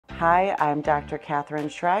Hi, I'm Dr. Kathryn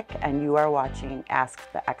Schreck, and you are watching Ask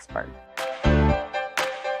the Expert.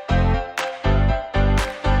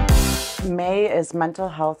 May is Mental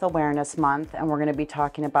Health Awareness Month, and we're going to be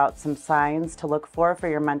talking about some signs to look for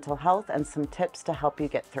your mental health and some tips to help you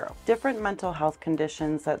get through. Different mental health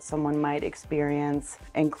conditions that someone might experience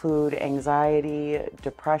include anxiety,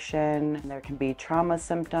 depression, there can be trauma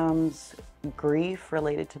symptoms, grief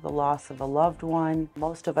related to the loss of a loved one.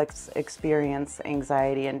 Most of us experience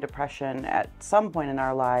anxiety and depression at some point in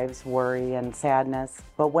our lives, worry and sadness,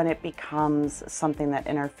 but when it becomes something that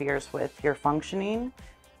interferes with your functioning,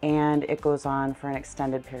 and it goes on for an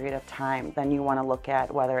extended period of time, then you want to look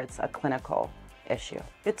at whether it's a clinical issue.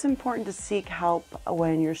 It's important to seek help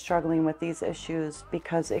when you're struggling with these issues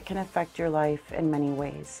because it can affect your life in many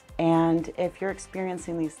ways. And if you're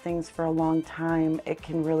experiencing these things for a long time, it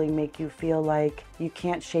can really make you feel like you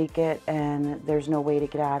can't shake it and there's no way to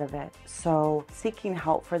get out of it. So seeking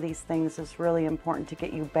help for these things is really important to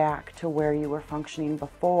get you back to where you were functioning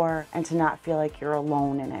before and to not feel like you're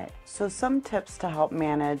alone in it. So some tips to help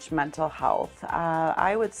manage mental health.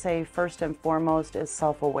 I would say first and foremost is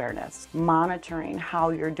self-awareness, monitoring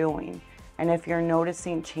how you're doing. And if you're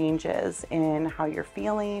noticing changes in how you're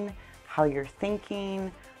feeling, how you're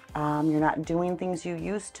thinking, you're not doing things you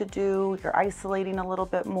used to do, you're isolating a little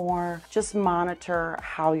bit more, just monitor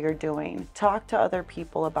how you're doing. Talk to other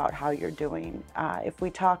people about how you're doing. If we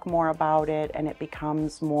talk more about it and it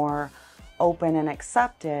becomes more open and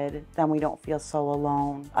accepted, then we don't feel so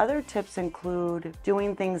alone. Other tips include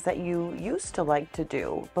doing things that you used to like to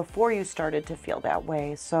do before you started to feel that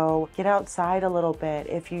way. So get outside a little bit.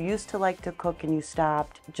 If you used to like to cook and you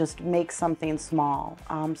stopped, just make something small.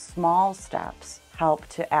 Small steps help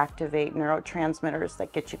to activate neurotransmitters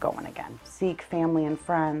that get you going again. Seek family and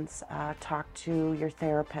friends, talk to your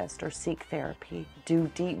therapist or seek therapy. Do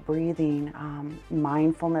deep breathing,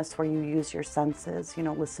 mindfulness where you use your senses,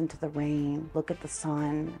 listen to the rain, look at the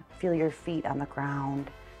sun, feel your feet on the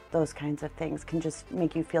ground. Those kinds of things can just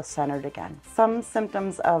make you feel centered again. Some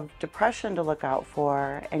symptoms of depression to look out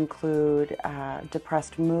for include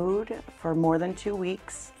depressed mood for more than 2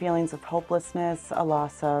 weeks, feelings of hopelessness, a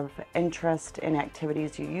loss of interest in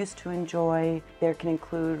activities you used to enjoy. There can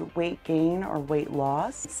include weight gain or weight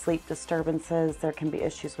loss, sleep disturbances. There can be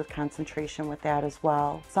issues with concentration with that as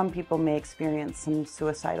well. Some people may experience some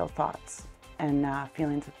suicidal thoughts and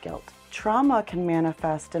feelings of guilt. Trauma can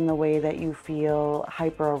manifest in the way that you feel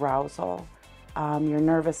hyperarousal. Your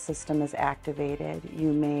nervous system is activated.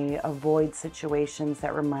 You may avoid situations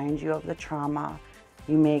that remind you of the trauma.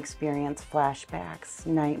 You may experience flashbacks,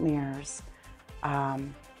 nightmares,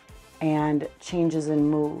 and changes in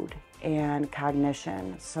mood and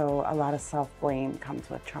cognition. So a lot of self-blame comes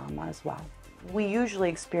with trauma as well. We usually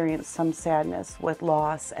experience some sadness with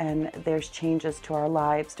loss, and there's changes to our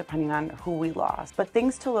lives depending on who we lost. But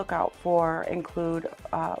things to look out for include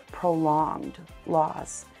prolonged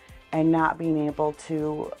loss and not being able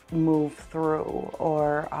to move through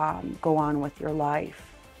or go on with your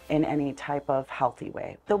life in any type of healthy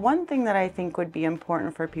way. The one thing that I think would be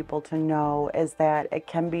important for people to know is that it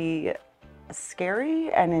can be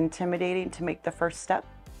scary and intimidating to make the first step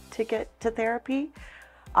to get to therapy.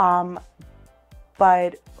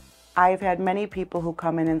 But I've had many people who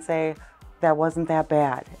come in and say, that wasn't that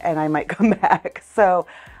bad, and I might come back. So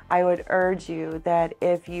I would urge you that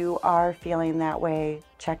if you are feeling that way,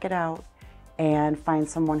 check it out and find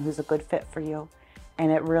someone who's a good fit for you. And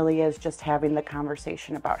it really is just having the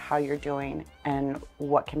conversation about how you're doing and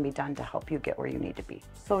what can be done to help you get where you need to be.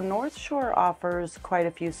 So NorthShore offers quite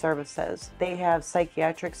a few services. They have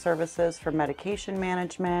psychiatric services for medication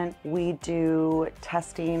management. We do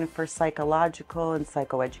testing for psychological and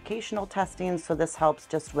psychoeducational testing. So this helps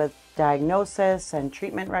just with diagnosis and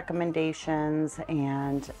treatment recommendations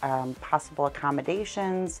and possible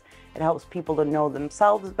accommodations. It helps people to know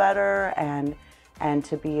themselves better and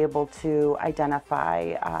to be able to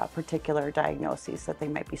identify particular diagnoses that they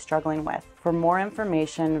might be struggling with. For more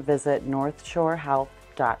information, visit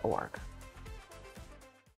northshorehealth.org.